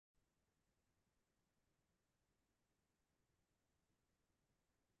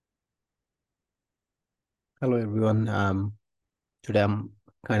Hello everyone. Today I'm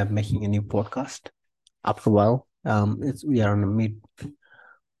kind of making a new podcast. After a while, we are in the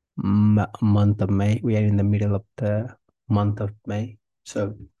month of May. We are in the middle of the month of May,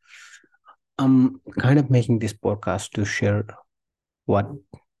 so I'm kind of making this podcast to share what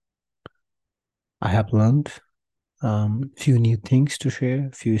I have learned. Few new things to share,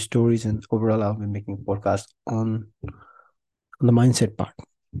 few stories, and overall, I'll be making a podcast on the mindset part.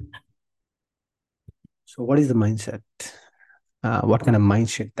 So, what is the mindset? What kind of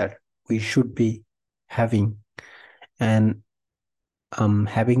mindset that we should be having, and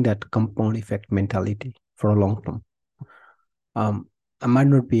having that compound effect mentality for a long term. I might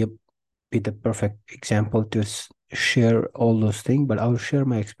not be the perfect example to share all those things, but I'll share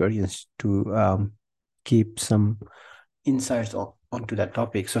my experience to keep some insights onto that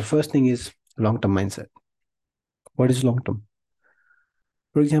topic. So first thing is long term mindset. What is long term?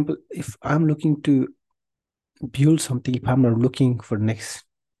 For example, if I'm looking to build something, if I'm not looking for next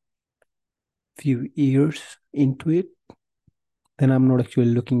few years into it, then I'm not actually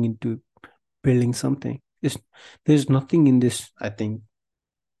looking into building something. There's nothing in this, I think,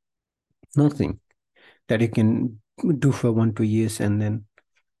 nothing that you can do for 1 2 years and then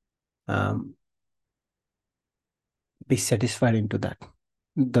um, be satisfied into that.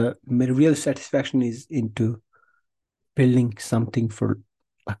 The real satisfaction is into building something for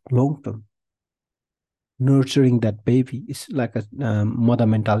like long term. Nurturing that baby is like a mother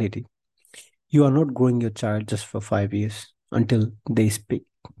mentality. You are not growing your child just for 5 years until they speak,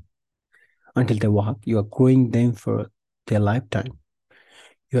 until they walk. You are growing them for their lifetime.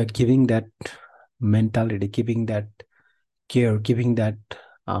 You are giving that mentality, giving that care, giving that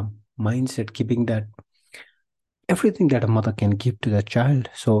mindset, giving that everything that a mother can give to the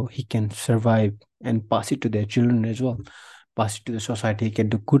child so he can survive and pass it to their children as well, pass it to the society. He can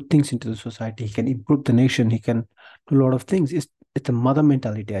do good things into the society, he can improve the nation, he can do a lot of things. It's a mother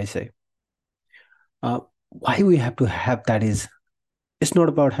mentality, I say. Why we have to have that is, it's not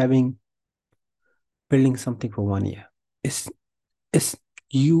about having building something for 1 year. It's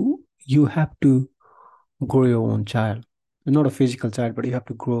you have to grow your own child, not a physical child, but you have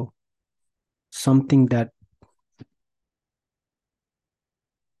to grow something that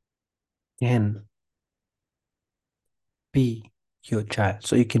can be your child,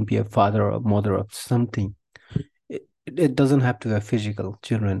 so you can be a father or a mother of something. It doesn't have to have physical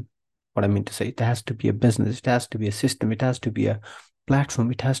children. What I mean to say, it has to be a business, it has to be a system, it has to be a platform,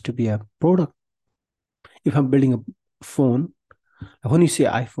 it has to be a product. If I'm building a phone, when you say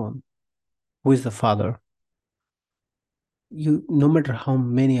iPhone, who is the father? You, no matter how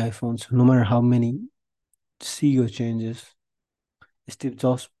many iPhones, no matter how many CEO changes, Steve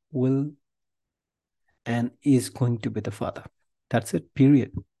Jobs will and is going to be the father. That's it,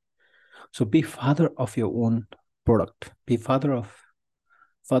 period. So be father of your own product, be father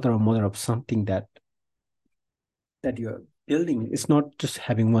or mother of something that you're building. It's not just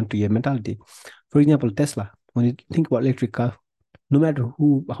having 1 2 year mentality. For example, Tesla. When you think about electric car, no matter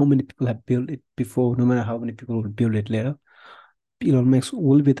how many people have built it before, no matter how many people will build it later, Elon Musk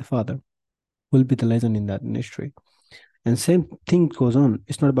will be the father, will be the legend in that industry. And same thing goes on.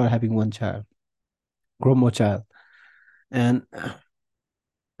 It's not about having one child, grow more child. And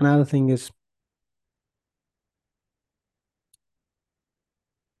another thing is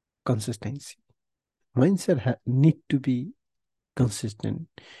consistency. Mindset need to be consistent.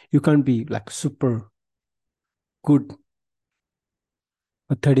 You can't be like super good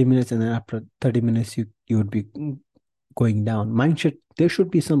for 30 minutes and then after 30 minutes you would be going down. Mindset, there should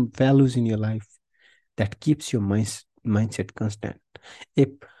be some values in your life that keeps your mindset constant. If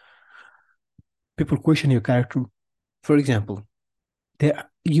people question your character, for example, there,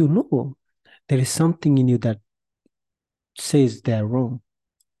 there is something in you that says they're wrong.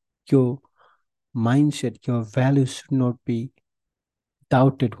 Your mindset, your values should not be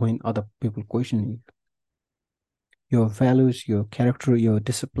doubted when other people question you. Your values, your character, your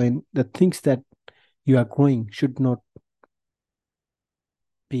discipline, the things that you are growing should not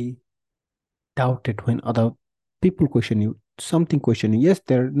be doubted when other people question you. Something question you. Yes,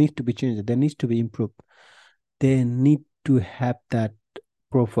 there needs to be change. There needs to be improved. They need to have that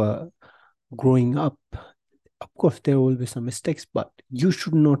proper growing up. Of course, there will be some mistakes, but you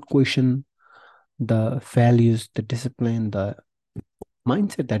should not question the values, the discipline, the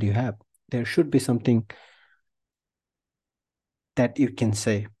mindset that you have. There should be something that you can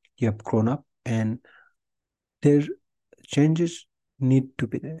say you have grown up, and their changes need to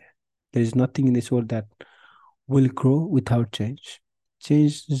be there. There is nothing in this world that will grow without change.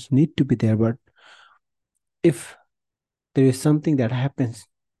 Changes need to be there, but if there is something that happens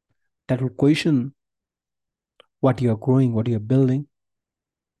that will question what you're growing, what you're building,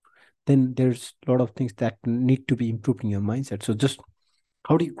 then there's a lot of things that need to be improved in your mindset. So just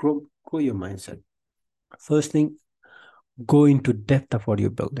how do you grow your mindset? First thing, go into depth of what you're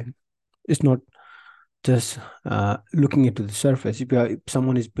building. It's not just looking into the surface. If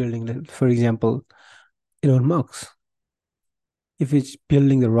someone is building, for example, Elon Musk, if he's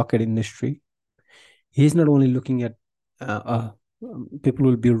building the rocket industry, he's not only looking at people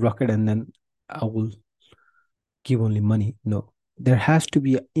will build rocket and then I will give only money. No, there has to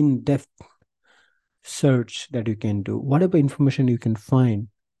be an in-depth search that you can do, whatever information you can find,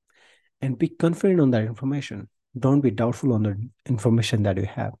 and be confident on that information. Don't be doubtful on the information that you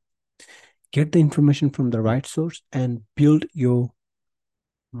have. Get the information from the right source and build your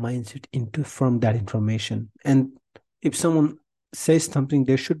mindset into from that information. And if someone says something,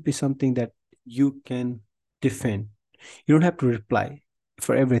 there should be something that you can defend. You don't have to reply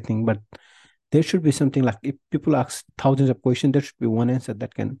for everything, but there should be something like if people ask thousands of questions, there should be one answer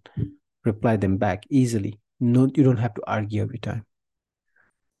that can reply them back easily. No, you don't have to argue every time.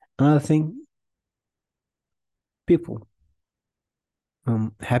 Another thing, people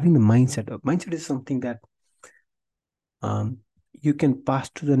having the mindset is something that um, you can pass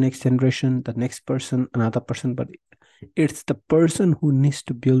to the next generation, the next person, another person, but it's the person who needs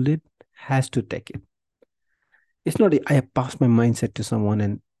to build it has to take it. It's not I have passed my mindset to someone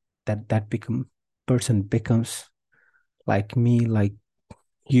and that become person becomes like me, like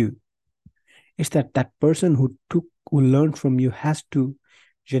you. It's that person who learned from you has to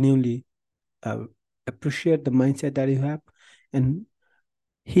genuinely uh, appreciate the mindset that you have, and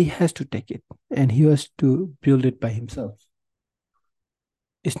he has to take it and he has to build it by himself.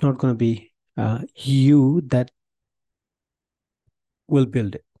 It's not going to be you that will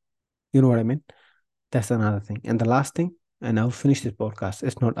build it. You know what I mean? That's another thing. And the last thing, and I'll finish this podcast.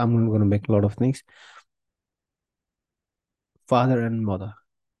 It's not, I'm not going to make a lot of things. Father and mother,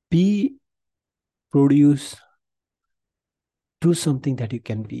 be, produce, do something that you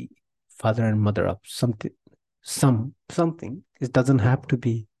can be father and mother of something, something. It doesn't have to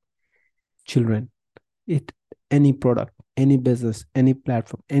be children. It, any product, any business, any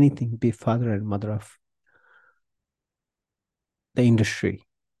platform, anything, be father and mother of the industry,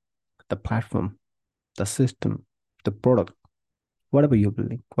 the platform, the system, the product, whatever you're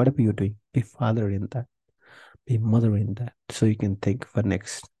building, whatever you're doing, be father in that, be mother in that. So you can think for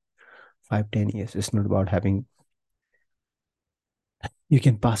next 5, 10 years. It's not about having, you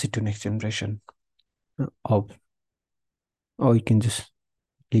can pass it to next generation, or, or you can just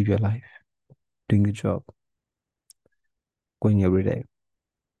live your life, doing the job, going every day,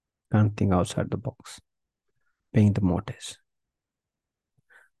 can't think outside the box, paying the mortgage,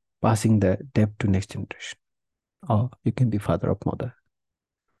 passing the debt to next generation. Or you can be father of mother,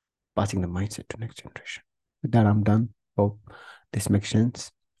 passing the mindset to next generation. With that, I'm done. Hope this makes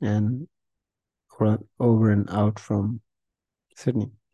sense. And over and out from Sydney.